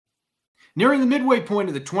Nearing the midway point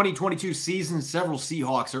of the 2022 season, several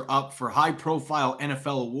Seahawks are up for high-profile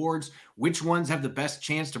NFL awards. Which ones have the best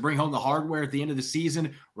chance to bring home the hardware at the end of the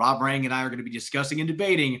season? Rob Rang and I are going to be discussing and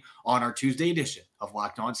debating on our Tuesday edition of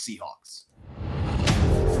Locked On Seahawks.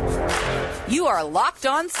 You are Locked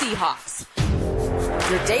On Seahawks,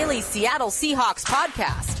 your daily Seattle Seahawks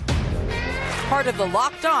podcast. Part of the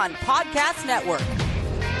Locked On Podcast Network,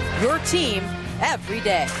 your team every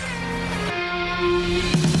day.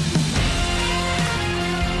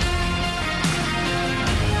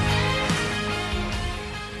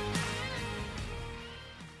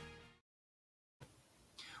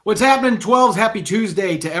 What's happening, 12s? Happy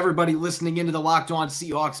Tuesday to everybody listening into the Locked On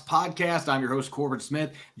Seahawks podcast. I'm your host, Corbin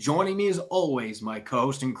Smith. Joining me as always, my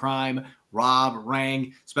co-host in crime, Rob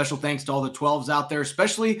Rang. Special thanks to all the 12s out there,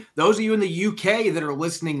 especially those of you in the UK that are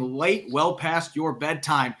listening late, well past your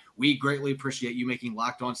bedtime. We greatly appreciate you making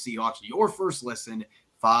Locked On Seahawks your first listen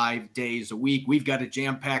 5 days a week. We've got a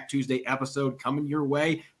jam-packed Tuesday episode coming your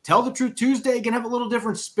way. Tell the Truth Tuesday can have a little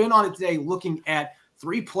different spin on it today, looking at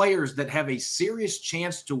three players that have a serious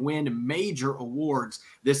chance to win major awards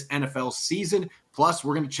this NFL season. Plus,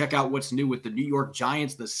 we're going to check out what's new with the New York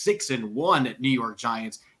Giants, the 6-1 New York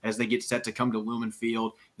Giants, as they get set to come to Lumen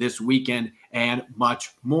Field this weekend, and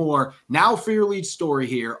much more. Now for your lead story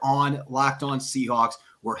here on Locked On Seahawks.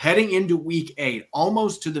 We're heading into week 8,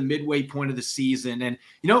 almost to the midway point of the season. And,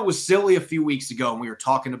 it was silly a few weeks ago when we were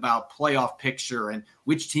talking about playoff picture and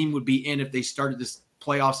which team would be in if they started this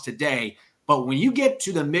playoffs today. But when you get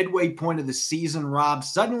to the midway point of the season, Rob,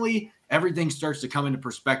 suddenly everything starts to come into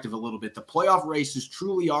perspective a little bit. The playoff races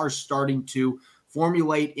truly are starting to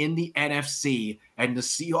formulate in the NFC. And the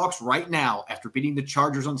Seahawks right now, after beating the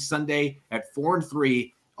Chargers on Sunday at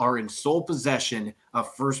 4-3, are in sole possession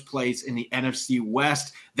of first place in the NFC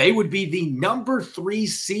West. They would be the number 3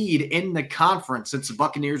 seed in the conference since the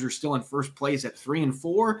Buccaneers are still in first place at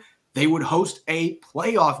 3-4. They would host a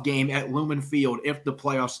playoff game at Lumen Field if the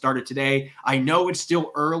playoffs started today. I know it's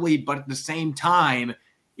still early, but at the same time,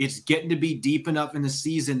 it's getting to be deep enough in the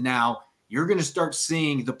season now. You're going to start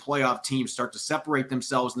seeing the playoff teams start to separate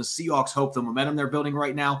themselves, and the Seahawks hope the momentum they're building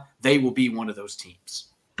right now, they will be one of those teams.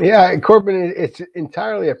 Yeah, Corbin, it's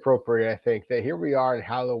entirely appropriate, I think, that here we are in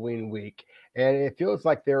Halloween week, and it feels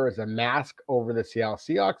like there is a mask over the Seattle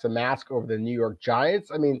Seahawks, a mask over the New York Giants.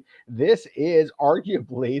 I mean, this is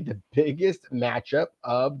arguably the biggest matchup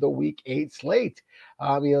of the Week 8 slate.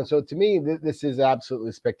 So to me, this is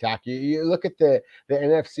absolutely spectacular. You look at the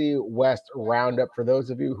NFC West roundup for those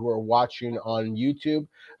of you who are watching on YouTube.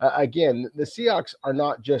 Again, the Seahawks are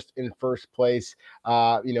not just in first place,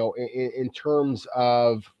 in terms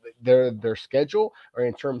of their schedule or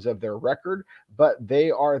in terms of their record, but they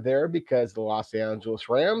are there because the Los Angeles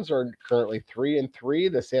Rams are currently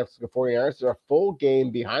 3-3. The San Francisco 49ers are a full game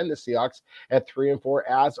behind the Seahawks at 3-4,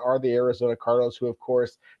 as are the Arizona Cardinals, who, of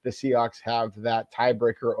course, the Seahawks have that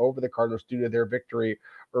tiebreaker over the Cardinals due to their victory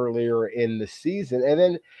earlier in the season. And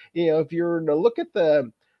then, if you're to look at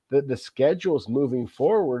the schedules moving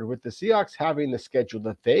forward, with the Seahawks having the schedule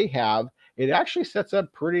that they have, it actually sets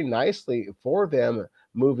up pretty nicely for them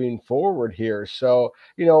moving forward here. So,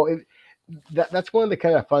 that's one of the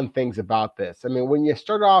kind of fun things about this. I mean, when you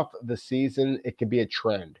start off the season, it can be a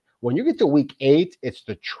trend. When you get to week 8, it's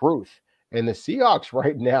the truth. And the Seahawks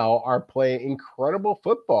right now are playing incredible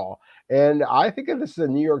football. And I think of this as a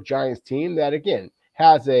New York Giants team that, again,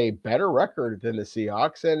 has a better record than the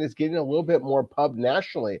Seahawks and is getting a little bit more pub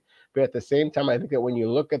nationally. But at the same time, I think that when you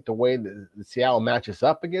look at the way the Seattle matches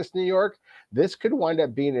up against New York, this could wind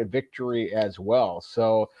up being a victory as well.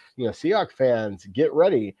 So, Seahawks fans, get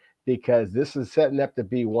ready, because this is setting up to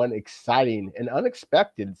be one exciting and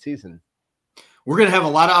unexpected season. We're going to have a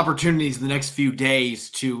lot of opportunities in the next few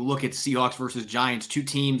days to look at Seahawks versus Giants, two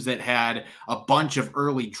teams that had a bunch of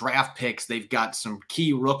early draft picks. They've got some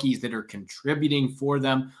key rookies that are contributing for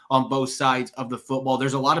them on both sides of the football.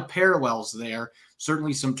 There's a lot of parallels there,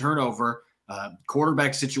 certainly some turnover.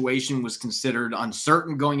 Quarterback situation was considered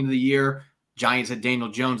uncertain going into the year. Giants had Daniel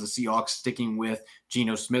Jones, the Seahawks sticking with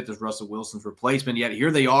Geno Smith as Russell Wilson's replacement. Yet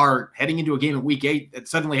here they are heading into a game in week 8 that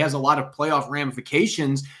suddenly has a lot of playoff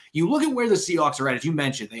ramifications. You look at where the Seahawks are at, as you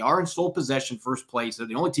mentioned, they are in sole possession, first place. They're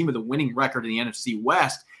the only team with a winning record in the NFC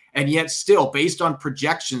West. And yet still, based on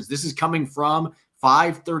projections, this is coming from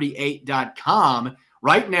 538.com.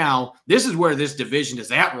 Right now, this is where this division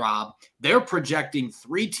is at, Rob. They're projecting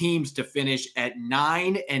 3 teams to finish at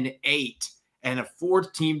 9-8. And a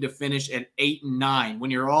 4th team to finish at 8-9.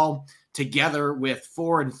 When you're all together with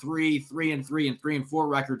 4-3, 3-3, and 3-4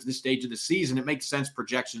 records this stage of the season, it makes sense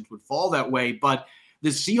projections would fall that way. But the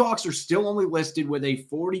Seahawks are still only listed with a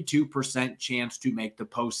 42% chance to make the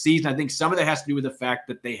postseason. I think some of that has to do with the fact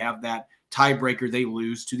that they have that tiebreaker. They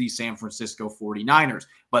lose to the San Francisco 49ers,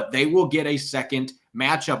 but they will get a second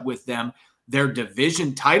matchup with them. Their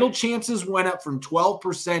division title chances went up from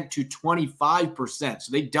 12% to 25%.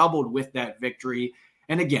 So they doubled with that victory.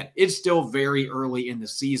 And again, it's still very early in the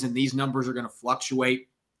season. These numbers are going to fluctuate.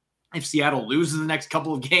 If Seattle loses the next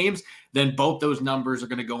couple of games, then both those numbers are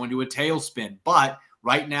going to go into a tailspin. But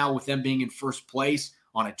right now, with them being in first place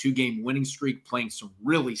on a 2-game winning streak, playing some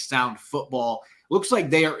really sound football, looks like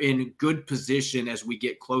they are in good position as we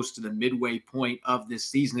get close to the midway point of this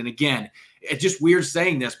season. And again, it's just weird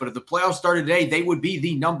saying this, but if the playoffs started today, they would be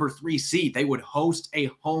the number 3 seed. They would host a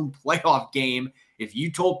home playoff game. If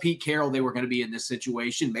you told Pete Carroll they were going to be in this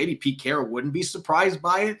situation, maybe Pete Carroll wouldn't be surprised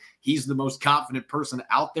by it. He's the most confident person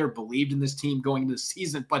out there, believed in this team going into the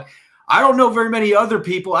season. But I don't know very many other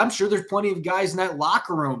people. I'm sure there's plenty of guys in that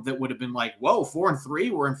locker room that would have been like, whoa,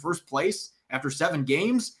 4-3, we're in first place after 7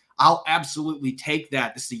 games. I'll absolutely take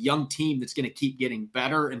that. This is a young team that's going to keep getting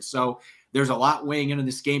better. And so there's a lot weighing into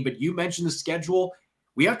this game. But you mentioned the schedule.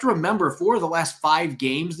 We have to remember 4 of the last 5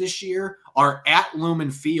 games this year are at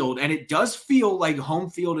Lumen Field, and it does feel like home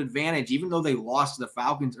field advantage, even though they lost to the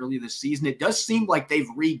Falcons earlier this season. It does seem like they've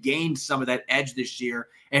regained some of that edge this year,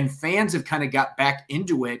 and fans have kind of got back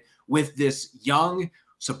into it with this young,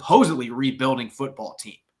 supposedly rebuilding football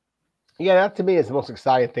team. Yeah, that to me is the most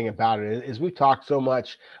exciting thing about it is we've talked so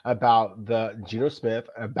much about the Geno Smith,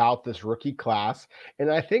 about this rookie class.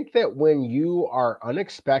 And I think that when you are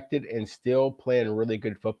unexpected and still playing really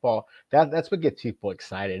good football, that's what gets people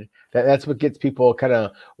excited. That's what gets people kind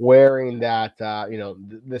of wearing that,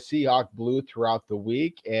 the Seahawk blue throughout the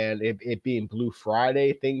week, and it being Blue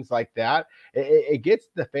Friday, things like that. It gets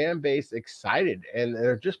the fan base excited, and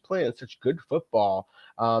they're just playing such good football.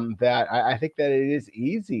 That I think that it is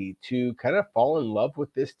easy to kind of fall in love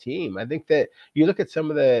with this team. I think that you look at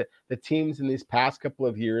some of the teams in these past couple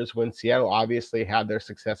of years when Seattle obviously had their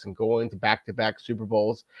success in going to back-to-back Super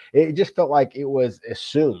Bowls, it just felt like it was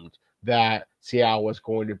assumed that Seattle was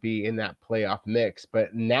going to be in that playoff mix.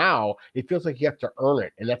 But now it feels like you have to earn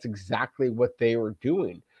it, and that's exactly what they were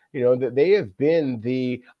doing. That they have been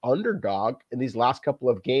the underdog in these last couple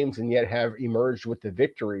of games and yet have emerged with the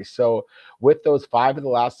victory. So with those 5 of the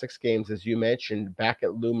last 6 games, as you mentioned, back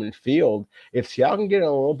at Lumen Field, if Seattle can get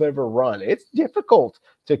a little bit of a run, it's difficult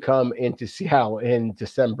to come into Seattle in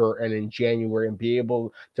December and in January and be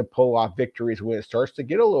able to pull off victories when it starts to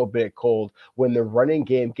get a little bit cold, when the running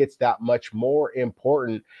game gets that much more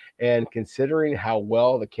important. And considering how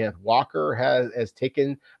well the Kenneth Walker has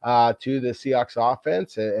taken to the Seahawks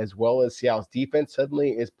offense, as well as Seattle's defense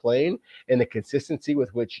suddenly is playing, and the consistency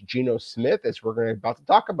with which Geno Smith, as we're about to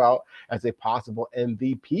talk about, as a possible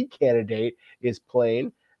MVP candidate, is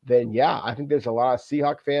playing, then yeah, I think there's a lot of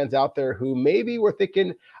Seahawk fans out there who maybe were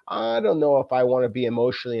thinking, I don't know if I want to be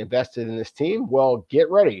emotionally invested in this team. Well, get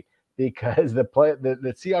ready, because the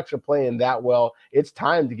Seahawks are playing that well. It's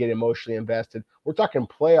time to get emotionally invested. We're talking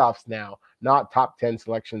playoffs now, not top 10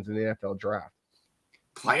 selections in the NFL draft.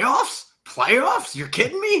 Playoffs? You're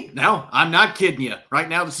kidding me? No, I'm not kidding you. Right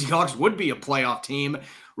now, the Seahawks would be a playoff team.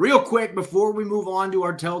 Real quick, before we move on to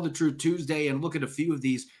our Tell the Truth Tuesday and look at a few of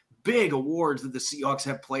these big awards that the Seahawks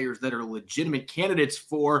have players that are legitimate candidates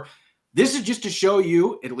for, this is just to show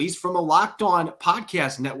you, at least from a Locked On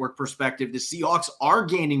Podcast Network perspective, the Seahawks are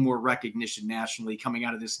gaining more recognition nationally coming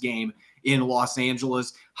out of this game in Los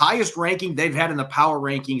Angeles. Highest ranking they've had in the power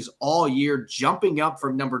rankings all year, jumping up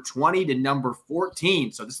from number 20 to number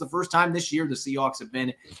 14. So this is the first time this year the Seahawks have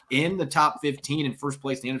been in the top 15 in first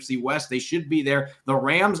place in the NFC West. They should be there. The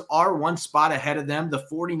Rams are 1 spot ahead of them. The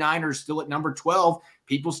 49ers still at number 12.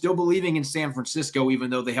 People still believing in San Francisco, even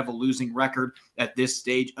though they have a losing record at this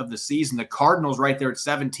stage of the season. The Cardinals right there at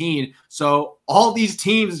 17. So all these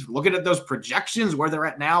teams, looking at those projections, where they're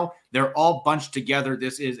at now, they're all bunched together.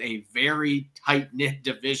 This is a very tight-knit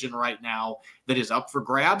division right now that is up for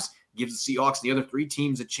grabs. Gives the Seahawks and the other 3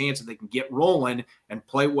 teams a chance that they can get rolling and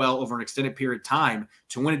play well over an extended period of time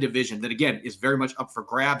to win a division that, again, is very much up for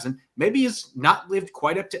grabs and maybe has not lived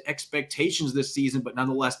quite up to expectations this season, but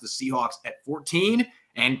nonetheless, the Seahawks at 14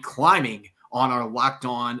 and climbing on our Locked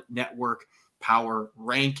On Network power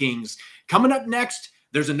rankings. Coming up next,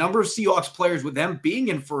 there's a number of Seahawks players with them being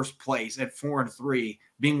in first place at 4-3,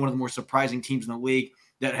 being one of the more surprising teams in the league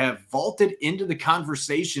that have vaulted into the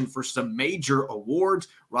conversation for some major awards.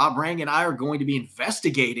 Rob Rang and I are going to be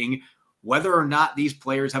investigating whether or not these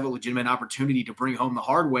players have a legitimate opportunity to bring home the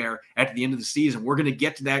hardware at the end of the season. We're going to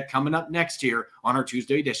get to that coming up next here on our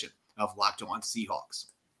Tuesday edition of Locked On Seahawks.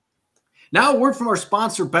 Now, a word from our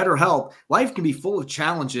sponsor, BetterHelp. Life can be full of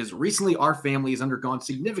challenges. Recently, our family has undergone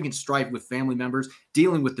significant strife with family members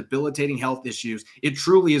dealing with debilitating health issues. It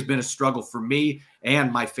truly has been a struggle for me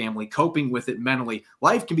and my family coping with it mentally.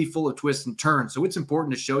 Life can be full of twists and turns, so it's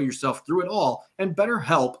important to show yourself through it all. And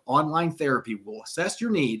BetterHelp online therapy will assess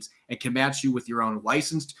your needs and can match you with your own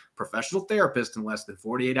licensed professional therapist in less than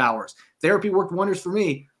 48 hours. Therapy worked wonders for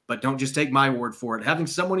me. But don't just take my word for it. Having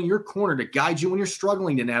someone in your corner to guide you when you're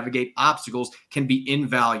struggling to navigate obstacles can be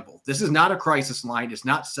invaluable. This is not a crisis line. It's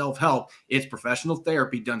not self-help. It's professional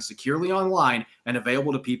therapy done securely online and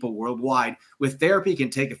available to people worldwide. With therapy, it can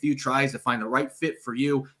take a few tries to find the right fit for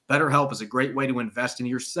you. BetterHelp is a great way to invest in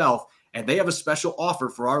yourself. And they have a special offer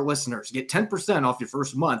for our listeners. Get 10% off your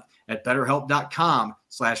first month at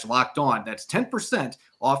betterhelp.com/lockedon. That's 10%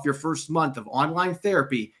 off your first month of online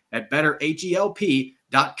therapy at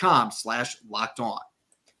betterhelp.com/lockedon.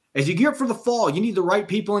 As you gear up for the fall, you need the right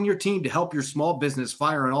people in your team to help your small business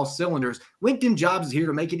fire on all cylinders. LinkedIn Jobs is here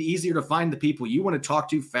to make it easier to find the people you want to talk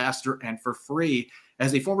to faster and for free.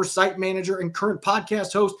 As a former site manager and current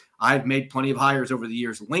podcast host, I've made plenty of hires over the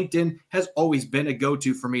years. LinkedIn has always been a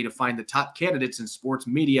go-to for me to find the top candidates in sports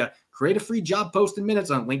media. Create a free job post in minutes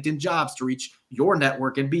on LinkedIn Jobs to reach your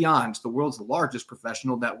network and beyond. It's the world's largest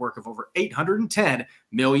professional network of over 810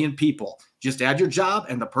 million people. Just add your job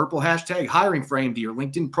and the purple hashtag hiring frame to your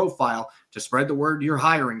LinkedIn profile to spread the word you're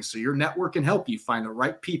hiring so your network can help you find the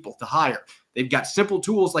right people to hire. They've got simple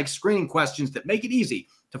tools like screening questions that make it easy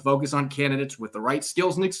to focus on candidates with the right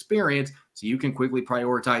skills and experience so you can quickly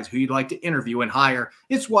prioritize who you'd like to interview and hire.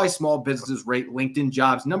 It's why small businesses rate LinkedIn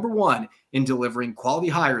Jobs #1 in delivering quality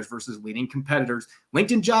hires versus leading competitors.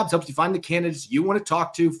 LinkedIn Jobs helps you find the candidates you want to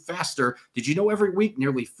talk to faster. Did you know every week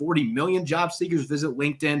nearly 40 million job seekers visit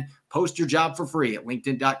LinkedIn? Post your job for free at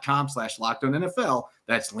linkedin.com/LockedOnNFL.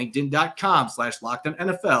 That's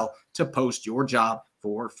linkedin.com/LockedOnNFL to post your job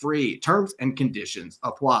for free. Terms and conditions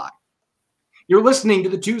apply. You're listening to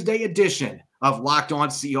the Tuesday edition of Locked On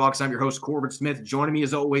Seahawks. I'm your host, Corbett Smith. Joining me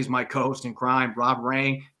as always, my co-host in crime, Rob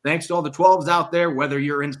Rang. Thanks to all the 12s out there, whether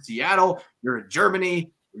you're in Seattle, you're in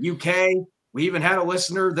Germany, UK. We even had a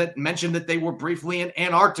listener that mentioned that they were briefly in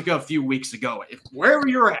Antarctica a few weeks ago. Wherever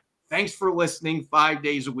you're at, thanks for listening 5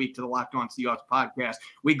 days a week to the Locked On Seahawks podcast.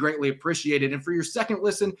 We greatly appreciate it. And for your second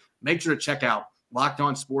listen, make sure to check out Locked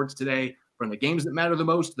On Sports Today. From the games that matter the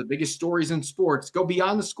most to the biggest stories in sports, go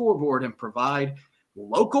beyond the scoreboard and provide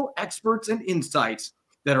local experts and insights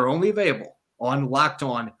that are only available on Locked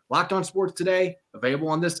On. Locked On Sports Today, available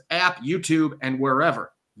on this app, YouTube, and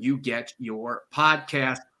wherever you get your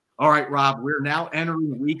podcast. All right, Rob, we're now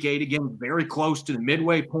entering week 8 again, very close to the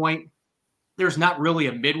midway point. There's not really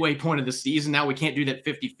a midway point of the season. Now we can't do that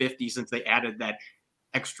 50-50 since they added that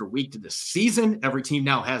extra week to the season. Every team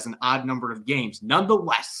now has an odd number of games.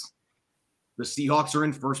 Nonetheless, the Seahawks are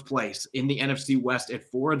in first place in the NFC West at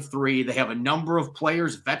 4-3. They have a number of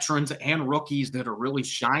players, veterans and rookies, that are really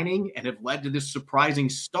shining and have led to this surprising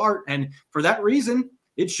start. And for that reason,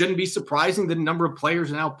 it shouldn't be surprising that a number of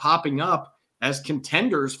players are now popping up as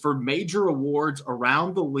contenders for major awards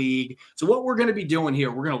around the league. So what we're going to be doing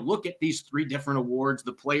here, we're going to look at these 3 different awards,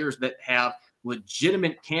 the players that have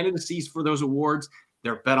legitimate candidacies for those awards,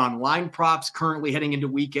 their bet online props currently heading into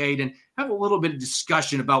week 8, and have a little bit of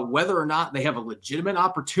discussion about whether or not they have a legitimate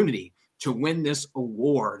opportunity to win this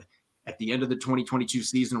award at the end of the 2022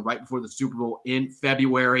 season, right before the Super Bowl in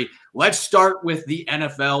February. Let's start with the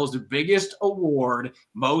NFL's biggest award,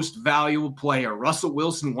 most valuable player. Russell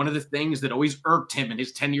Wilson, one of the things that always irked him in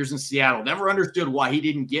his 10 years in Seattle, never understood why he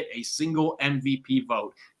didn't get a single MVP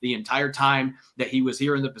vote the entire time that he was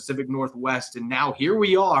here in the Pacific Northwest. And now here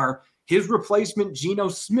we are. His replacement, Geno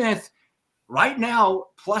Smith, right now,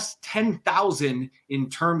 plus 10,000 in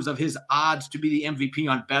terms of his odds to be the MVP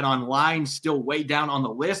on Bet Online, still way down on the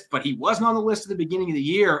list, but he wasn't on the list at the beginning of the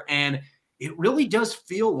year. And it really does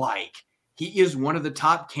feel like he is one of the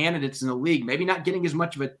top candidates in the league, maybe not getting as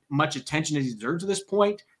much attention as he deserves at this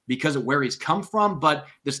point because of where he's come from, but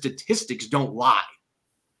the statistics don't lie.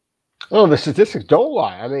 Oh, the statistics don't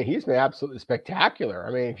lie. I mean, he's been absolutely spectacular.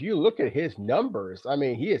 I mean, if you look at his numbers, I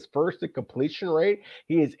mean, he is first in completion rate.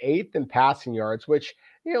 He is 8th in passing yards, which,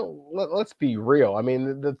 let's be real. I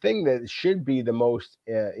mean, the thing that should be the most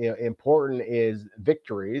important is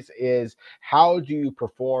victories, is how do you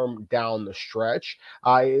perform down the stretch?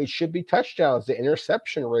 It should be touchdowns, the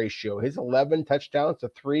interception ratio. His 11 touchdowns to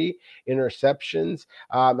 3 interceptions,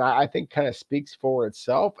 I think kind of speaks for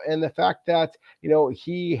itself. And the fact that,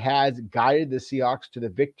 he has guided the Seahawks to the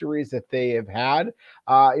victories that they have had.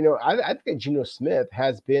 I think Geno Smith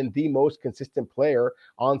has been the most consistent player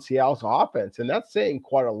on Seattle's offense, and that's saying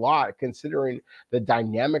quite a lot, considering the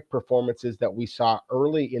dynamic performances that we saw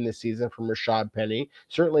early in the season from Rashad Penny,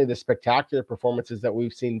 certainly the spectacular performances that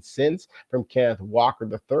we've seen since from Kenneth Walker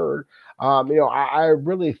III. I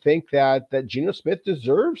really think that Geno Smith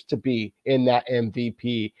deserves to be in that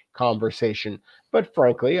MVP conversation. But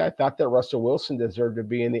frankly, I thought that Russell Wilson deserved to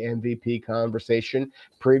be in the MVP conversation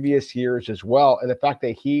previous years as well. And the fact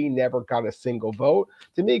that he never got a single vote,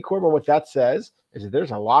 to me, Corbin, what that says is that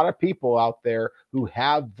there's a lot of people out there who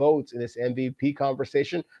have votes in this MVP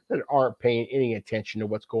conversation that aren't paying any attention to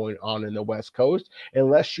what's going on in the West Coast,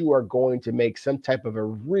 unless you are going to make some type of a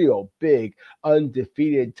real big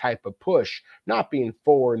undefeated type of push, not being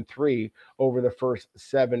 4-3 over the first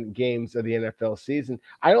 7 games of the NFL season.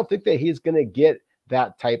 I don't think that he's going to get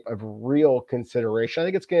that type of real consideration. I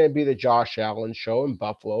think it's going to be the Josh Allen show in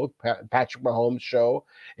Buffalo, Patrick Mahomes show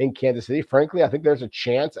in Kansas City. Frankly, I think there's a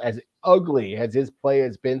chance, as ugly as his play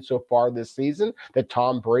has been so far this season, that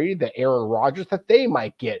Tom Brady, that Aaron Rodgers, that they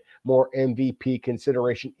might get more MVP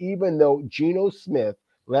consideration, even though Geno Smith,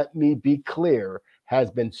 let me be clear, has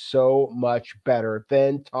been so much better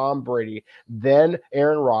than Tom Brady, than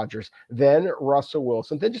Aaron Rodgers, than Russell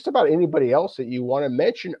Wilson, than just about anybody else that you want to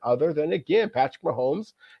mention, other than, again, Patrick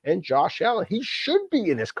Mahomes and Josh Allen. He should be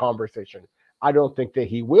in this conversation. I don't think that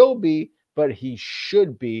he will be, but he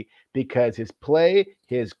should be, because his play,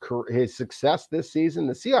 his success this season,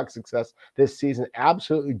 the Seahawks' success this season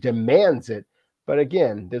absolutely demands it. But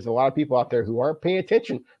again, there's a lot of people out there who aren't paying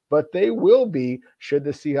attention, but they will be should the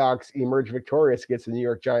Seahawks emerge victorious against the New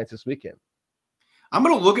York Giants this weekend. I'm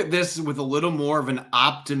going to look at this with a little more of an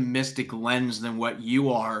optimistic lens than what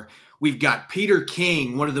you are. We've got Peter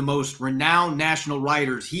King, one of the most renowned national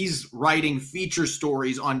writers. He's writing feature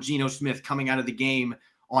stories on Geno Smith coming out of the game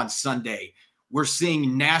on Sunday. We're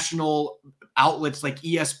seeing national outlets like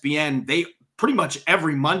ESPN. They pretty much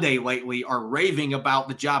every Monday lately are raving about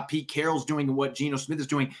the job Pete Carroll's doing and what Geno Smith is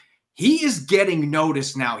doing. He is getting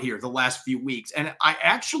noticed now here the last few weeks. And I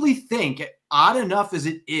actually think, odd enough as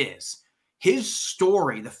it is, his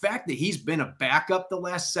story, the fact that he's been a backup the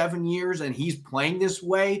last 7 years and he's playing this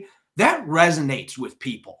way, that resonates with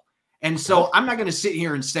people. And so I'm not going to sit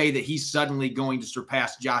here and say that he's suddenly going to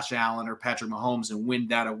surpass Josh Allen or Patrick Mahomes and win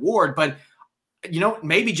that award. But,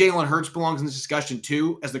 maybe Jalen Hurts belongs in this discussion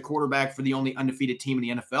too as the quarterback for the only undefeated team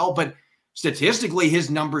in the NFL. But statistically, his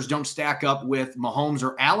numbers don't stack up with Mahomes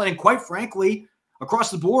or Allen. And quite frankly, across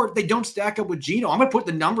the board, they don't stack up with Geno. I'm going to put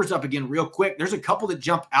the numbers up again real quick. There's a couple that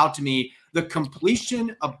jump out to me. The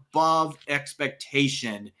completion above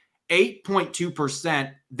expectation,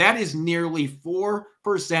 8.2%. That is nearly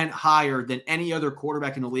 4% higher than any other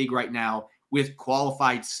quarterback in the league right now with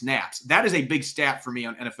qualified snaps. That is a big stat for me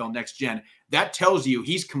on NFL Next Gen. That tells you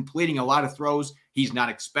he's completing a lot of throws he's not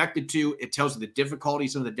expected to. It tells you the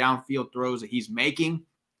difficulties of the downfield throws that he's making.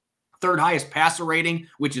 Third highest passer rating,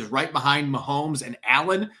 which is right behind Mahomes and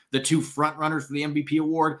Allen, the two front runners for the MVP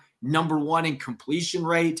award. Number 1 in completion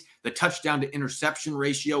rate. The touchdown to interception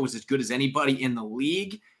ratio is as good as anybody in the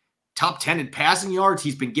league. Top 10 in passing yards.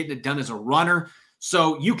 He's been getting it done as a runner.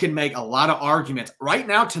 So you can make a lot of arguments. Right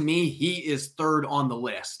now, to me, he is third on the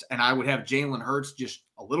list. And I would have Jalen Hurts just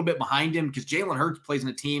a little bit behind him, because Jalen Hurts plays in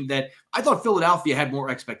a team that I thought Philadelphia had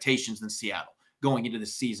more expectations than Seattle going into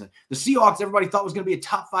this season. The Seahawks, everybody thought was going to be a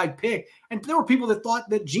top 5 pick. And there were people that thought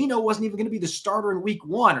that Geno wasn't even going to be the starter in week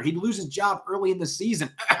 1, or he'd lose his job early in the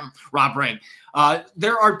season. Rob Rang.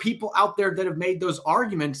 There are people out there that have made those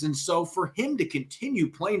arguments. And so for him to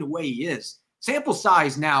continue playing the way he is, sample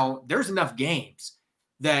size now, there's enough games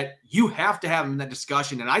that you have to have him in that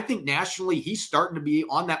discussion. And I think nationally, he's starting to be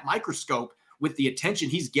on that microscope with the attention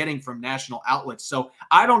he's getting from national outlets. So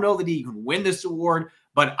I don't know that he can win this award,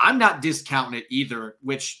 but I'm not discounting it either,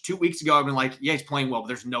 which 2 weeks ago I've been like, yeah, he's playing well, but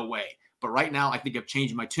there's no way. But right now I think I've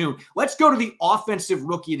changed my tune. Let's go to the Offensive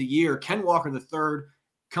Rookie of the Year, Ken Walker III,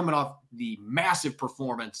 coming off the massive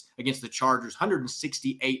performance against the Chargers,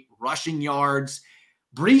 168 rushing yards.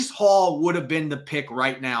 Breece Hall would have been the pick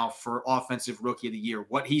right now for Offensive Rookie of the Year,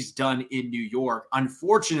 what he's done in New York.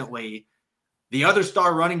 Unfortunately, the other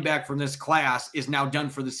star running back from this class is now done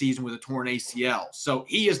for the season with a torn ACL. So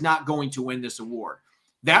he is not going to win this award.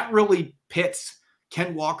 That really pits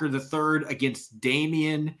Ken Walker III against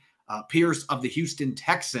Dameon Pierce of the Houston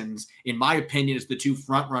Texans, in my opinion, is the two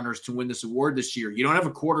front runners to win this award this year. You don't have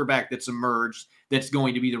a quarterback that's emerged that's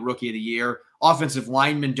going to be the Rookie of the Year. Offensive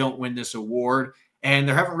linemen don't win this award. And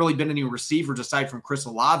there haven't really been any receivers aside from Chris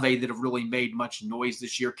Olave that have really made much noise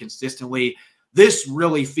this year consistently. This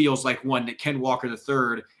really feels like one that Ken Walker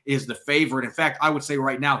III is the favorite. In fact, I would say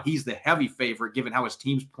right now he's the heavy favorite given how his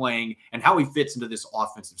team's playing and how he fits into this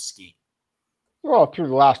offensive scheme. Well, through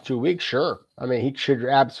the last 2 weeks, sure. I mean, he should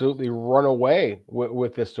absolutely run away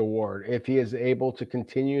with this award. If he is able to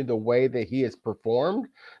continue the way that he has performed,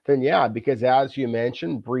 then yeah, because as you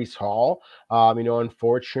mentioned, Brees Hall,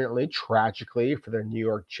 unfortunately, tragically for the New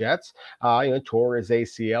York Jets, tore his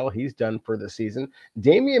ACL. He's done for the season.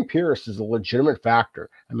 Damian Pierce is a legitimate factor.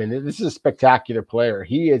 I mean, this is a spectacular player.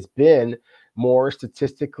 He has been more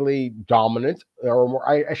statistically dominant, or more,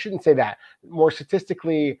 I shouldn't say that, more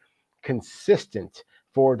statistically consistent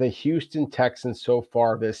for the Houston Texans so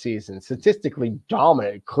far this season. Statistically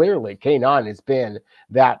dominant, clearly. K9 has been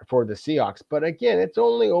that for the Seahawks. But again, it's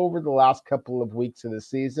only over the last couple of weeks of the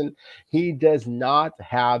season. He does not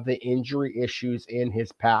have the injury issues in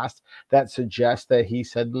his past that suggest that he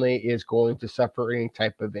suddenly is going to suffer any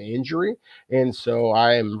type of injury. And so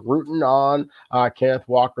I am rooting on Kenneth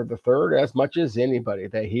Walker III as much as anybody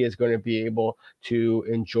that he is going to be able to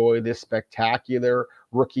enjoy this spectacular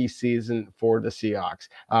rookie season for the Seahawks.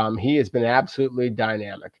 He has been absolutely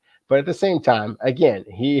dynamic. But at the same time, again,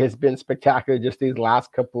 he has been spectacular just these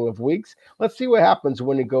last couple of weeks. Let's see what happens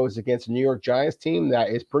when he goes against a New York Giants team that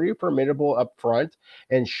is pretty formidable up front.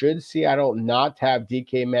 And should Seattle not have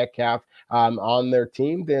DK Metcalf on their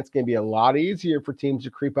team, then it's going to be a lot easier for teams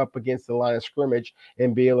to creep up against the line of scrimmage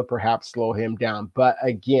and be able to perhaps slow him down. But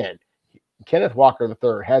again, Kenneth Walker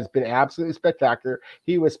III has been absolutely spectacular.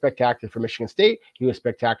 He was spectacular for Michigan State. He was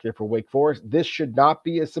spectacular for Wake Forest. This should not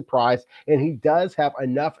be a surprise. And he does have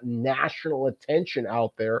enough national attention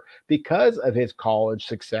out there because of his college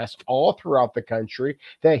success all throughout the country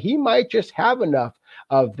that he might just have enough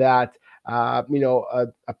of that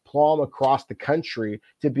aplomb across the country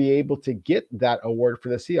to be able to get that award for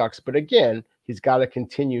the Seahawks. But again, he's got to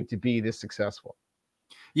continue to be this successful.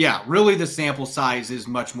 Yeah, really, the sample size is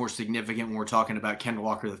much more significant when we're talking about Ken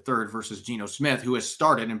Walker III versus Geno Smith, who has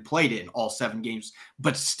started and played in all 7 games.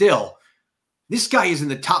 But still, this guy is in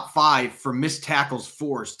the top 5 for missed tackles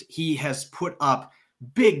forced. He has put up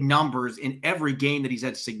big numbers in every game that he's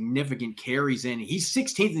had significant carries in. He's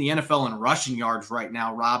 16th in the NFL in rushing yards right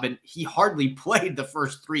now, Robin. He hardly played the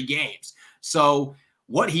first 3 games. So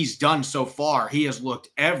what he's done so far, he has looked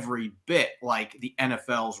every bit like the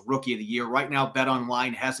NFL's Rookie of the Year. Right now,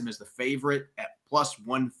 BetOnline has him as the favorite at plus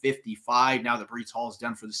 155 now that Brees Hall is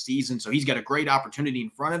done for the season. So he's got a great opportunity in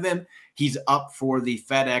front of him. He's up for the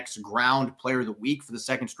FedEx Ground Player of the Week for the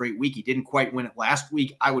 2nd straight week. He didn't quite win it last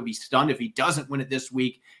week. I would be stunned if he doesn't win it this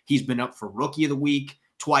week. He's been up for Rookie of the Week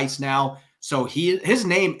twice now. So his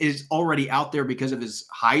name is already out there because of his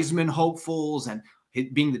Heisman hopefuls and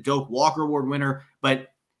being the Doak Walker Award winner.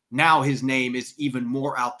 But now his name is even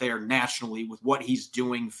more out there nationally with what he's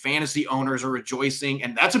doing. Fantasy owners are rejoicing,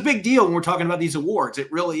 and that's a big deal when we're talking about these awards.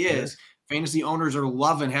 It really is. Fantasy owners are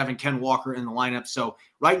loving having Ken Walker in the lineup. So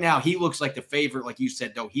right now he looks like the favorite. Like you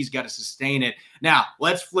said, though, he's got to sustain it. Now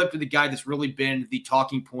let's flip to the guy that's really been the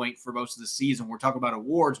talking point for most of the season. We're talking about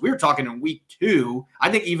awards. We were talking in week 2. I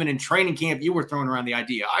think even in training camp, you were throwing around the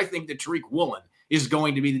idea. I think that Tariq Woolen is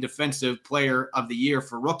going to be the defensive player of the year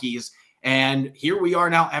for rookies. And here we are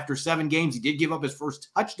now after 7 games. He did give up his first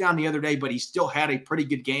touchdown the other day, but he still had a pretty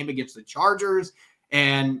good game against the Chargers.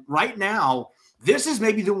 And right now, this is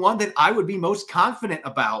maybe the one that I would be most confident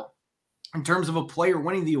about in terms of a player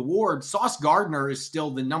winning the award. Sauce Gardner is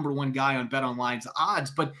still the number 1 guy on BetOnline's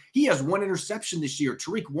odds, but he has 1 interception this year.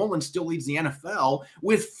 Tariq Woolen still leads the NFL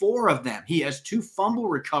with 4 of them. He has 2 fumble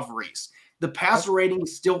recoveries. The passer rating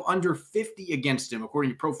is still under 50 against him,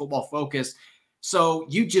 according to Pro Football Focus. So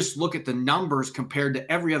you just look at the numbers compared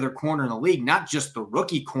to every other corner in the league, not just the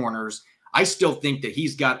rookie corners. I still think that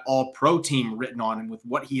he's got all pro team written on him with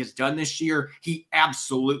what he has done this year. He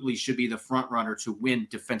absolutely should be the front runner to win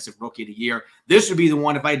Defensive Rookie of the Year. This would be the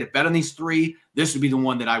one, if I had to bet on these 3, this would be the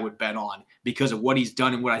one that I would bet on because of what he's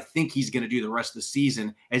done and what I think he's going to do the rest of the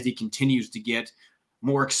season as he continues to get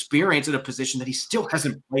more experience at a position that he still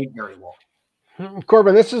hasn't played very well.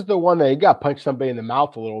 Corbin, this is the one that you got to punch somebody in the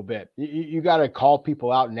mouth a little bit. You got to call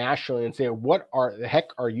people out nationally and say, what the heck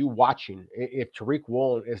are you watching if Tariq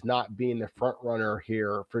Woolen is not being the front runner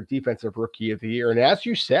here for Defensive Rookie of the Year? And as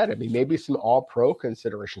you said, I mean, maybe some all-pro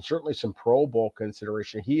consideration, certainly some Pro Bowl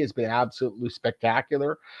consideration. He has been absolutely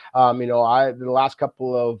spectacular. The last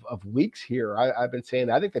couple of weeks here, I've been saying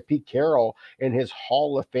I think that Pete Carroll and his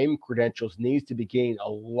Hall of Fame credentials needs to be getting a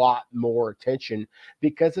lot more attention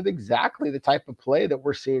because of exactly the type of play that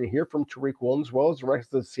we're seeing here from Tariq Woolen, as well as the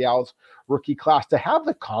rest of Seattle's rookie class, to have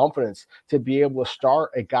the confidence to be able to start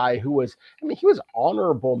a guy who was, he was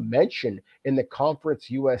honorable mention in the Conference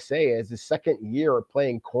USA as his second year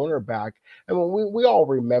playing cornerback. And we all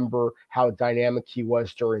remember how dynamic he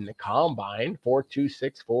was during the combine, 4.2,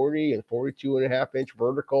 640 and 42.5-inch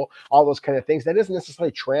vertical, all those kind of things. That doesn't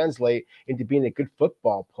necessarily translate into being a good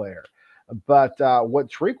football player. But what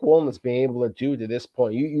Tariq Woolen has been able to do to this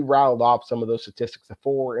point, you rattled off some of those statistics: the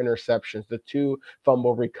 4 interceptions, the 2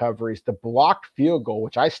 fumble recoveries, the blocked field goal,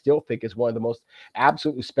 which I still think is one of the most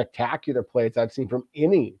absolutely spectacular plays I've seen from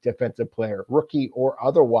any defensive player, rookie or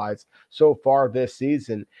otherwise, so far this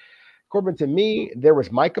season. Corbin, to me, there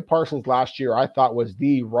was Micah Parsons last year I thought was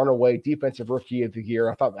the runaway defensive rookie of the year.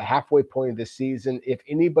 I thought the halfway point of the season, if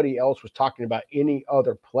anybody else was talking about any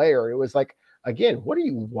other player, it was like, again, what are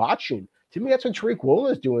you watching? To me, that's what Tariq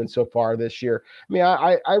Woolen is doing so far this year.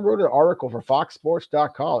 I wrote an article for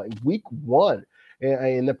FoxSports.com in week 1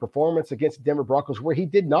 in the performance against the Denver Broncos where he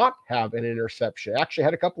did not have an interception. Actually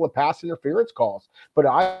had a couple of pass interference calls, but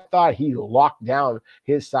I thought he locked down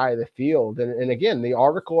his side of the field. And again, the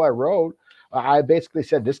article I wrote, I basically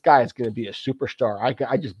said this guy is going to be a superstar.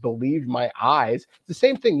 I just believed my eyes. It's the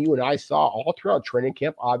same thing you and I saw all throughout training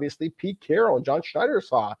camp. Obviously, Pete Carroll and John Schneider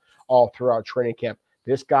saw all throughout training camp.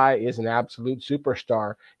 This guy is an absolute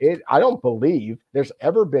superstar. I don't believe there's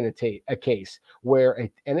ever been a case where an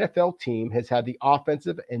NFL team has had the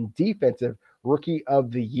offensive and defensive rookie of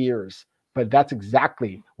the years. But that's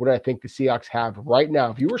exactly what I think the Seahawks have right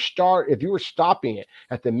now. If you were stopping it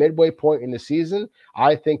at the midway point in the season,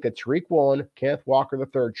 I think that Tariq Woolen, Kenneth Walker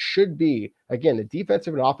III should be, again, the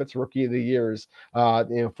defensive and offensive rookie of the years for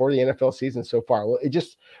the NFL season so far. Well, it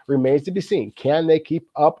just remains to be seen. Can they keep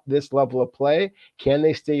up this level of play? Can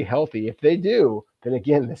they stay healthy? If they do, then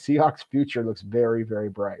again, the Seahawks' future looks very, very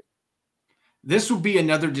bright. This will be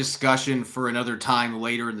another discussion for another time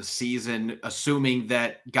later in the season, assuming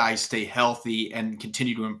that guys stay healthy and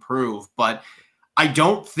continue to improve. But I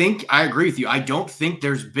agree with you. I don't think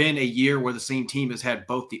there's been a year where the same team has had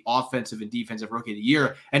both the offensive and defensive rookie of the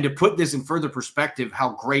year. And to put this in further perspective, how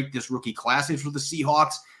great this rookie class is for the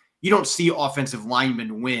Seahawks, you don't see offensive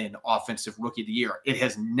linemen win offensive rookie of the year. It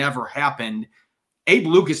has never happened. Abe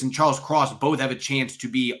Lucas and Charles Cross both have a chance to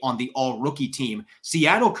be on the all-rookie team.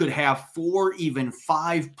 Seattle could have 4, even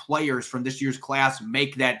 5 players from this year's class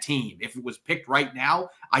make that team. If it was picked right now,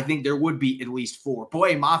 I think there would be at least 4.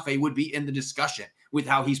 Boye Mafe would be in the discussion with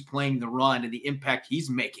how he's playing the run and the impact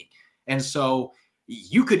he's making. And so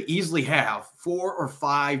you could easily have 4 or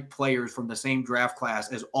 5 players from the same draft class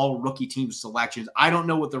as all rookie team selections. I don't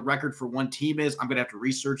know what the record for one team is. I'm going to have to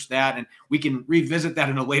research that, and we can revisit that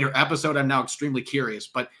in a later episode. I'm now extremely curious,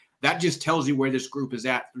 but that just tells you where this group is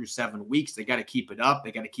at through 7 weeks. They got to keep it up.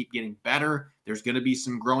 They got to keep getting better. There's going to be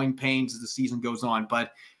some growing pains as the season goes on,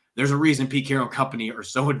 but there's a reason Pete Carroll and company are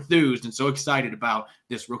so enthused and so excited about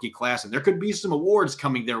this rookie class, and there could be some awards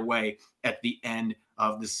coming their way at the end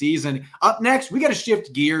of the season. Up next, we got to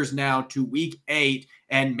shift gears now to week 8,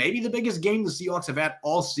 and maybe the biggest game the Seahawks have had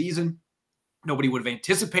all season. Nobody would have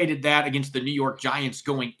anticipated that against the New York Giants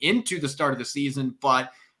going into the start of the season,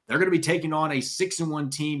 but they're going to be taking on a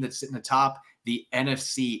 6-1 team that's sitting atop the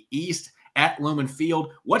NFC East at Lumen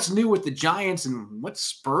Field. What's new with the Giants and what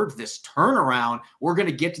spurred this turnaround? We're going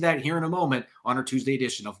to get to that here in a moment on our Tuesday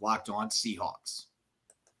edition of Locked On Seahawks.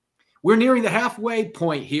 We're nearing the halfway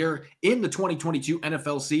point here in the 2022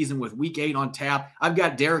 NFL season with Week 8 on tap. I've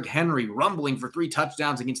got Derrick Henry rumbling for 3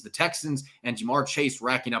 touchdowns against the Texans and Ja'Marr Chase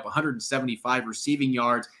racking up 175 receiving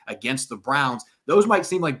yards against the Browns. Those might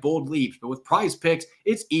seem like bold leaps, but with Prize Picks,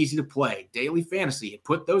 it's easy to play daily fantasy and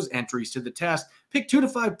put those entries to the test. Pick 2 to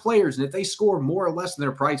 5 players, and if they score more or less than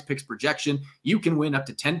their Prize Picks projection, you can win up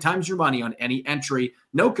to 10 times your money on any entry.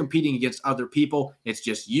 No competing against other people. It's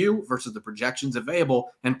just you versus the projections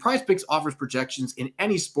available, and Prize Picks offers projections in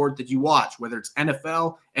any sport that you watch, whether it's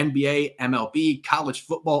NFL, NBA, MLB, college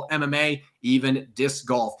football, MMA, even disc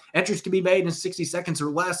golf. Entries can be made in 60 seconds or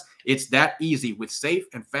less. It's that easy with safe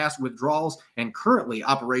and fast withdrawals and currently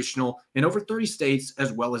operational in over 30 states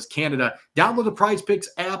as well as Canada. Download the Prize Picks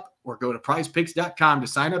app or go to prizepicks.com to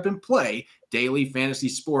sign up and play daily fantasy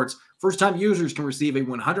sports. First-time users can receive a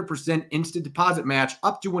 100% instant deposit match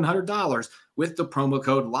up to $100 with the promo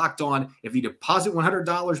code Locked On. If you deposit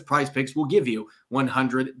 $100, Prize Picks will give you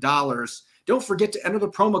 $100. Don't forget to enter the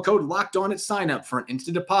promo code Locked On at sign up for an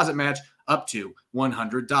instant deposit match up to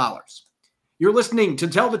 $100. You're listening to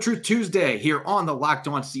Tell the Truth Tuesday here on the Locked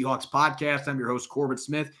On Seahawks podcast. I'm your host, Corbin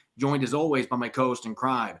Smith, joined as always by my co-host in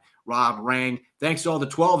crime, Rob Rang. Thanks to all the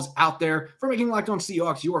 12s out there for making Locked On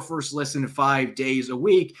Seahawks your first listen 5 days a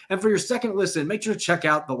week. And for your second listen, make sure to check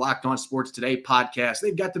out the Locked On Sports Today podcast.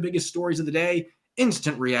 They've got the biggest stories of the day,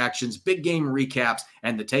 instant reactions, big game recaps,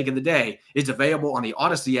 and the take of the day is available on the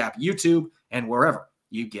Odyssey app, YouTube, and wherever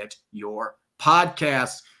you get your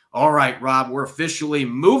podcasts. All right, Rob, we're officially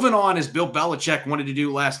moving on, as Bill Belichick wanted to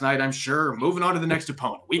do last night, I'm sure. Moving on to the next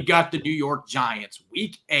opponent. We've got the New York Giants,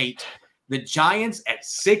 Week 8. The Giants at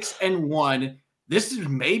 6-1. This is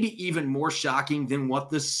maybe even more shocking than what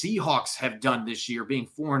the Seahawks have done this year, being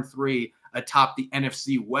 4-3 atop the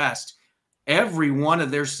NFC West. Every one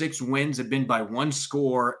of their 6 wins have been by one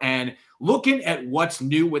score. And looking at what's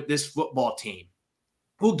new with this football team,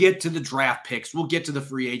 we'll get to the draft picks. We'll get to the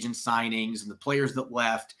free agent signings and the players that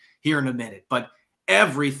left here in a minute. But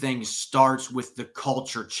everything starts with the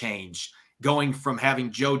culture change, going from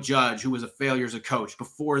having Joe Judge, who was a failure as a coach.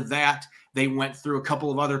 Before that, they went through a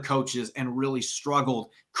couple of other coaches and really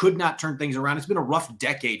struggled, could not turn things around. It's been a rough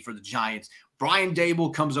decade for the Giants. Brian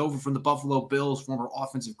Daboll comes over from the Buffalo Bills, former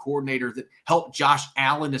offensive coordinator that helped Josh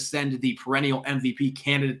Allen ascend to the perennial MVP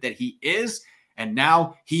candidate that he is. And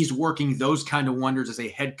now he's working those kind of wonders as a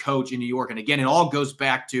head coach in New York. And again, it all goes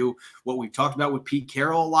back to what we've talked about with Pete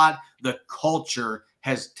Carroll a lot. The culture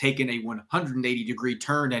has taken a 180-degree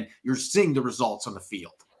turn, and you're seeing the results on the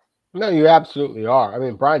field. No, you absolutely are. I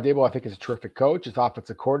mean, Brian Daboll, I think, is a terrific coach. His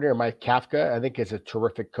offensive coordinator, Mike Kafka, I think, is a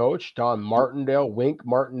terrific coach. Don Martindale, Wink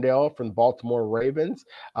Martindale from the Baltimore Ravens,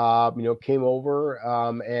 came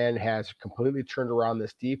over and has completely turned around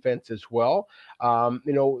this defense as well.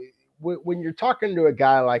 When you're talking to a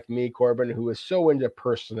guy like me, Corbin, who is so into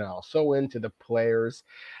personnel, so into the players,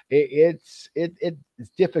 it's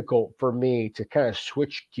difficult for me to kind of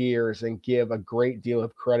switch gears and give a great deal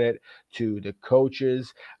of credit to the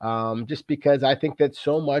coaches, just because I think that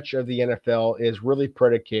so much of the NFL is really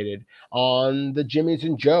predicated on the Jimmies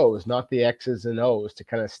and Joes, not the X's and O's, to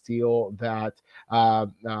kind of steal that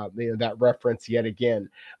that reference yet again.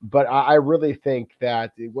 But I really think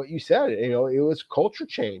that what you said, it was culture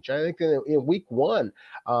change. I think in week 1,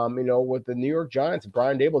 with the New York Giants,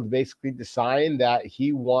 Brian Daboll basically deciding that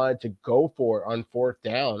he wanted to go for it on 4th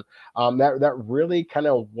down. That really kind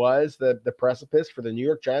of was the precipice for the New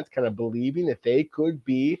York Giants kind of believing that they could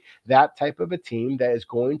be that type of a team that is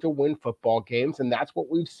going to win football games. And that's what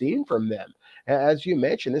we've seen from them. As you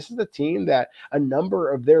mentioned, this is a team that a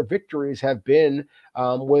number of their victories have been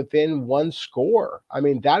within one score. I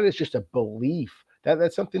mean, that is just a belief.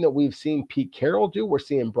 That's something that we've seen Pete Carroll do. We're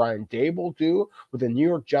seeing Brian Daboll do with the New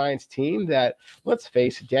York Giants team that, let's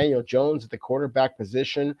face it, Daniel Jones at the quarterback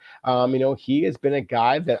position, he has been a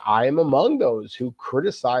guy that I am among those who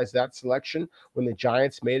criticized that selection when the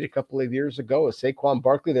Giants made it a couple of years ago. As Saquon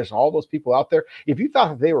Barkley, there's all those people out there. If you thought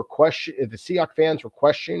that they were if the Seahawks fans were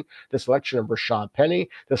questioning the selection of Rashad Penny,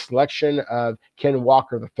 the selection of Ken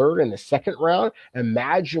Walker III in the 2nd round,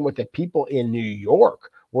 imagine what the people in New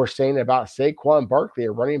York were saying about Saquon Barkley,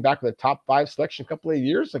 a running back with a top 5 selection a couple of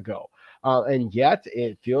years ago. And yet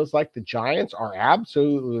it feels like the Giants are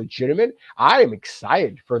absolutely legitimate. I am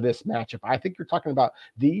excited for this matchup. I think you're talking about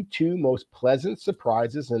the 2 most pleasant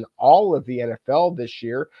surprises in all of the NFL this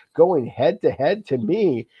year, going head-to-head. To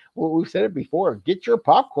me, well, we've said it before, get your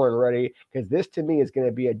popcorn ready, because this to me is going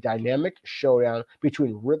to be a dynamic showdown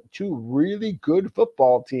between 2 really good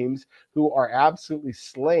football teams who are absolutely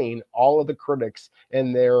slaying all of the critics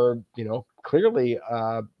and their, clearly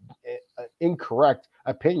incorrect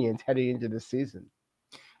opinions heading into this season.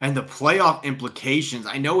 And the playoff implications.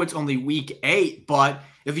 I know it's only week 8, but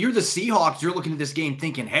if you're the Seahawks, you're looking at this game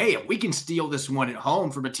thinking, hey, if we can steal this one at home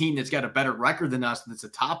from a team that's got a better record than us, that's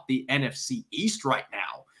atop the NFC East right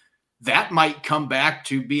now, that might come back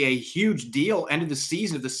to be a huge deal end of the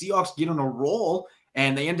season. If the Seahawks get on a roll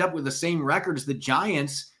and they end up with the same record as the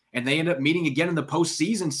Giants, and they end up meeting again in the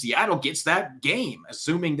postseason, Seattle gets that game,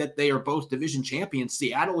 assuming that they are both division champions.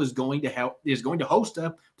 Seattle is going to host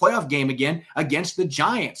a playoff game again against the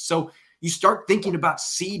Giants. So you start thinking about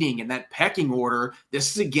seeding and that pecking order.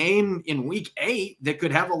 This is a game in week 8 that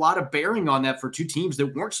could have a lot of bearing on that for 2 teams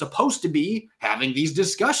that weren't supposed to be having these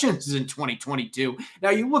discussions in 2022. Now,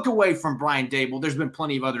 you look away from Brian Daboll, there's been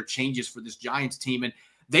plenty of other changes for this Giants team, and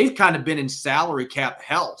they've kind of been in salary cap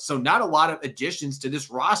hell. So not a lot of additions to this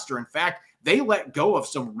roster. In fact, they let go of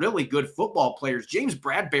some really good football players. James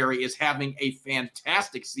Bradbury is having a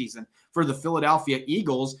fantastic season for the Philadelphia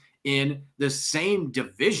Eagles in the same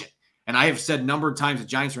division. And I have said a number of times the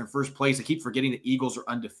Giants are in first place. I keep forgetting the Eagles are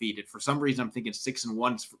undefeated. For some reason, I'm thinking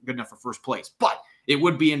 6-1 is good enough for first place. But it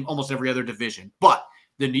would be in almost every other division. But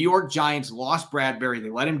the New York Giants lost Bradbury. They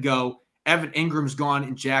let him go. Evan Ingram's gone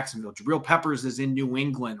in Jacksonville. Jabril Peppers is in New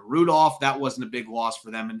England. Rudolph, that wasn't a big loss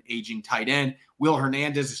for them, an aging tight end. Will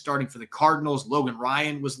Hernandez is starting for the Cardinals. Logan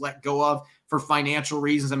Ryan was let go of for financial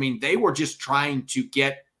reasons. I mean, they were just trying to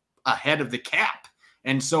get ahead of the cap.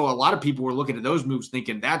 And so a lot of people were looking at those moves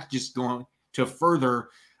thinking that's just going to further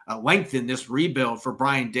lengthen this rebuild for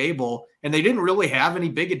Brian Daboll. And they didn't really have any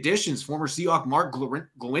big additions. Former Seahawk Mark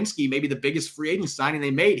Glowinski, maybe the biggest free agent signing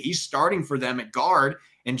they made. He's starting for them at guard.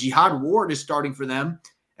 And Jihad Ward is starting for them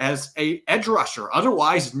as a edge rusher.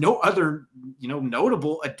 Otherwise, no other,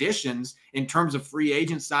 notable additions in terms of free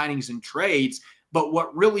agent signings and trades. But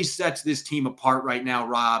what really sets this team apart right now,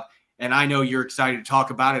 Rob, and I know you're excited to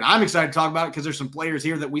talk about it. I'm excited to talk about it because there's some players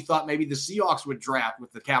here that we thought maybe the Seahawks would draft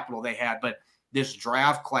with the capital they had. But this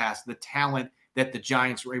draft class, the talent that the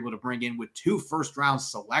Giants were able to bring in with 2 first-round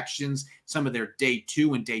selections, some of their day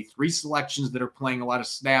 2 and day 3 selections that are playing a lot of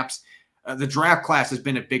snaps. The draft class has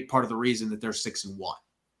been a big part of the reason that they're 6-1.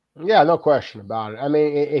 Yeah, no question about it. I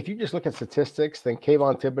mean, if you just look at statistics, then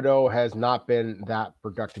Kayvon Thibodeau has not been that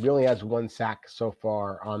productive. He only has 1 sack so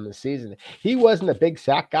far on the season. He wasn't a big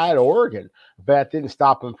sack guy at Oregon, but that didn't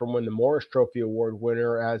stop him from winning the Morris Trophy Award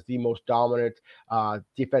winner as the most dominant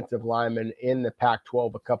defensive lineman in the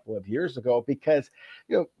Pac-12 a couple of years ago. Because,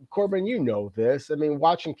 Corbin, you know this. I mean,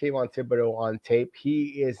 watching Kayvon Thibodeau on tape,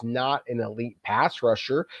 he is not an elite pass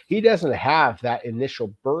rusher. He doesn't have that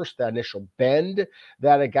initial burst, that initial bend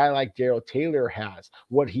that a guy like Darrell Taylor has.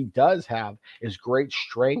 What he does have is great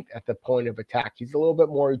strength at the point of attack. He's a little bit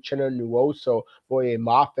more Uchenna Nwosu, Boye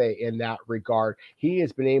Mafe in that regard. He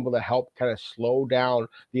has been able to help kind of slow down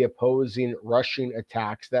the opposing rushing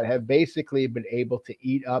attacks that have basically been able to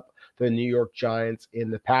eat up the New York Giants in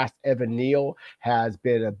the past. Evan Neal has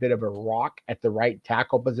been a bit of a rock at the right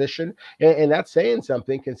tackle position, and that's saying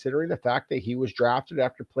something considering the fact that he was drafted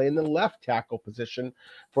after playing the left tackle position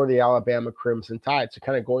for the Alabama Crimson Tide. So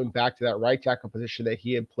kind of going back to that right tackle position that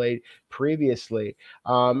he had played previously.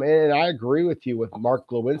 And I agree with you with Mark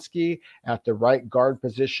Glowinski at the right guard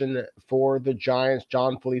position for the Giants,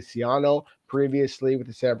 John Feliciano previously with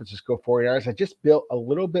the San Francisco 49ers. I just built a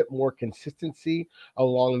little bit more consistency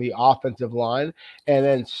along the offensive line. And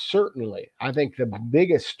then certainly, I think the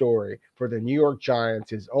biggest story for the New York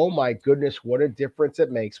Giants is, oh my goodness, what a difference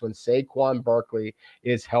it makes when Saquon Barkley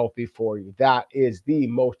is healthy for you. That is the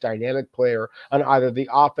most dynamic player on either the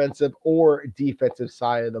offensive or defensive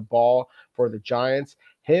side of the ball for the Giants.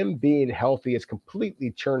 Him being healthy has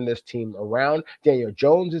completely turned this team around. Daniel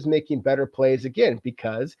Jones is making better plays again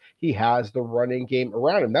because he has the running game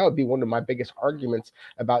around him. That would be one of my biggest arguments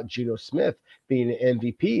about Geno Smith being an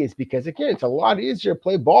MVP is because, again, it's a lot easier to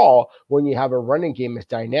play ball when you have a running game as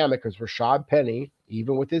dynamic as Rashad Penny,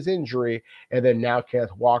 even with his injury, and then now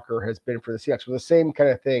Kenneth Walker has been for the Seahawks. So the same kind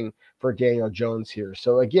of thing for Daniel Jones here.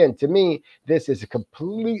 So again, to me, this is a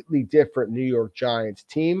completely different New York Giants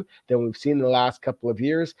team than we've seen in the last couple of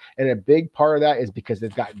years. And a big part of that is because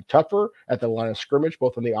they've gotten tougher at the line of scrimmage,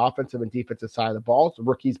 both on the offensive and defensive side of the ball. So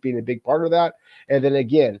rookies being a big part of that. And then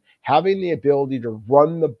again, having the ability to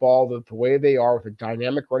run the ball the way they are with a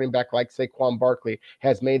dynamic running back like Saquon Barkley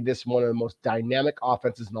has made this one of the most dynamic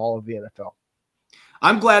offenses in all of the NFL.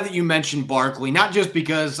 I'm glad that you mentioned Barkley, not just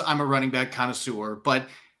because I'm a running back connoisseur, but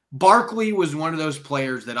Barkley was one of those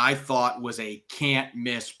players that I thought was a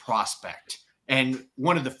can't-miss prospect. And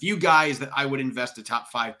one of the few guys that I would invest a top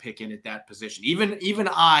 5 pick in at that position. Even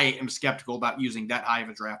I am skeptical about using that high of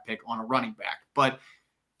a draft pick on a running back. But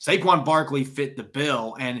Saquon Barkley fit the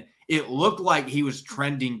bill, and it looked like he was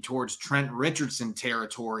trending towards Trent Richardson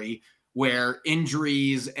territory, where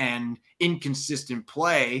injuries and inconsistent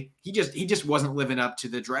play, he just wasn't living up to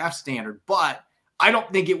the draft standard. But I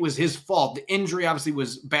don't think it was his fault. The injury obviously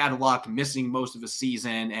was bad luck, missing most of a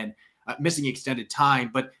season and missing extended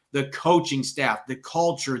time. But the coaching staff, the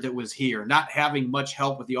culture that was here, not having much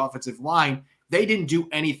help with the offensive line, they didn't do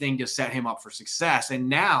anything to set him up for success. And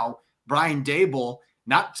now Brian Daboll,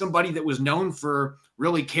 not somebody that was known for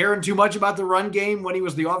really caring too much about the run game when he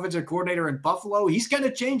was the offensive coordinator in Buffalo. He's kind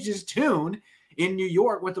of changed his tune in New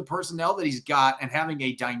York with the personnel that he's got and having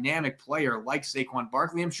a dynamic player like Saquon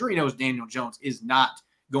Barkley. I'm sure he knows Daniel Jones is not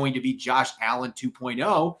going to be Josh Allen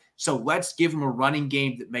 2.0. So let's give him a running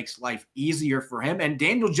game that makes life easier for him. And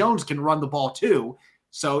Daniel Jones can run the ball too.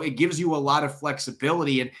 So it gives you a lot of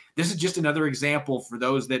flexibility. And this is just another example for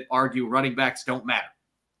those that argue running backs don't matter.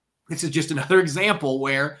 This is just another example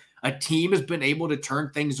where a team has been able to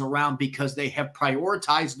turn things around because they have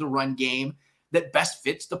prioritized the run game. that best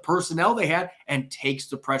fits the personnel they had and takes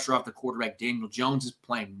the pressure off the quarterback. Daniel Jones is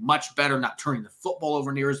playing much better, not turning the football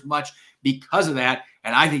over near as much because of that.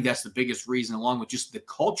 And I think that's the biggest reason, along with just the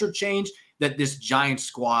culture change, that this Giants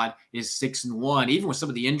squad is 6-1. Even with some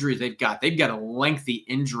of the injuries they've got a lengthy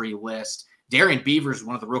injury list. Darian Beavers is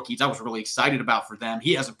one of the rookies I was really excited about for them.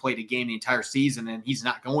 He hasn't played a game the entire season, and he's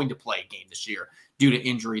not going to play a game this year due to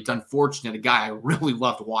injury. It's unfortunate. A guy I really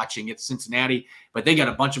loved watching at Cincinnati, but they got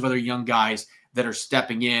a bunch of other young guys that are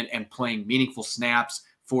stepping in and playing meaningful snaps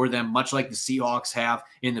for them, much like the Seahawks have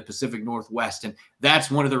in the Pacific Northwest. And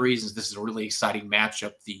that's one of the reasons this is a really exciting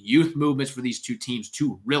matchup. The youth movements for these two teams,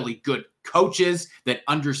 two really good coaches that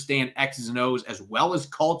understand X's and O's as well as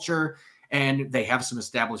culture. And they have some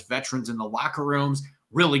established veterans in the locker rooms,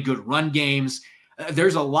 really good run games.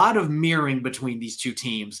 There's a lot of mirroring between these two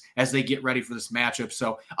teams as they get ready for this matchup.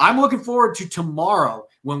 So I'm looking forward to tomorrow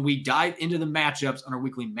when we dive into the matchups on our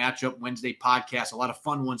weekly Matchup Wednesday podcast. A lot of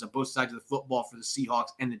fun ones on both sides of the football for the Seahawks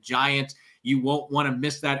and the Giants. You won't want to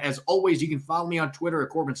miss that. As always, you can follow me on Twitter at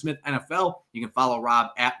Corbin Smith NFL. You can follow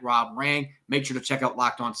Rob at Rob Rang. Make sure to check out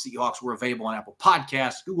Locked On Seahawks. We're available on Apple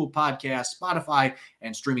Podcasts, Google Podcasts, Spotify,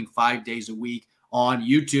 and streaming 5 days a week on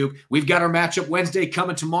YouTube. We've got our Matchup Wednesday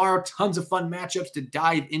coming tomorrow. Tons of fun matchups to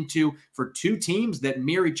dive into for two teams that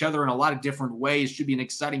mirror each other in a lot of different ways. Should be an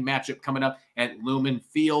exciting matchup coming up at Lumen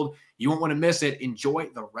Field. You won't want to miss it. Enjoy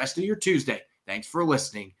the rest of your Tuesday. Thanks for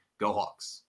listening. Go Hawks.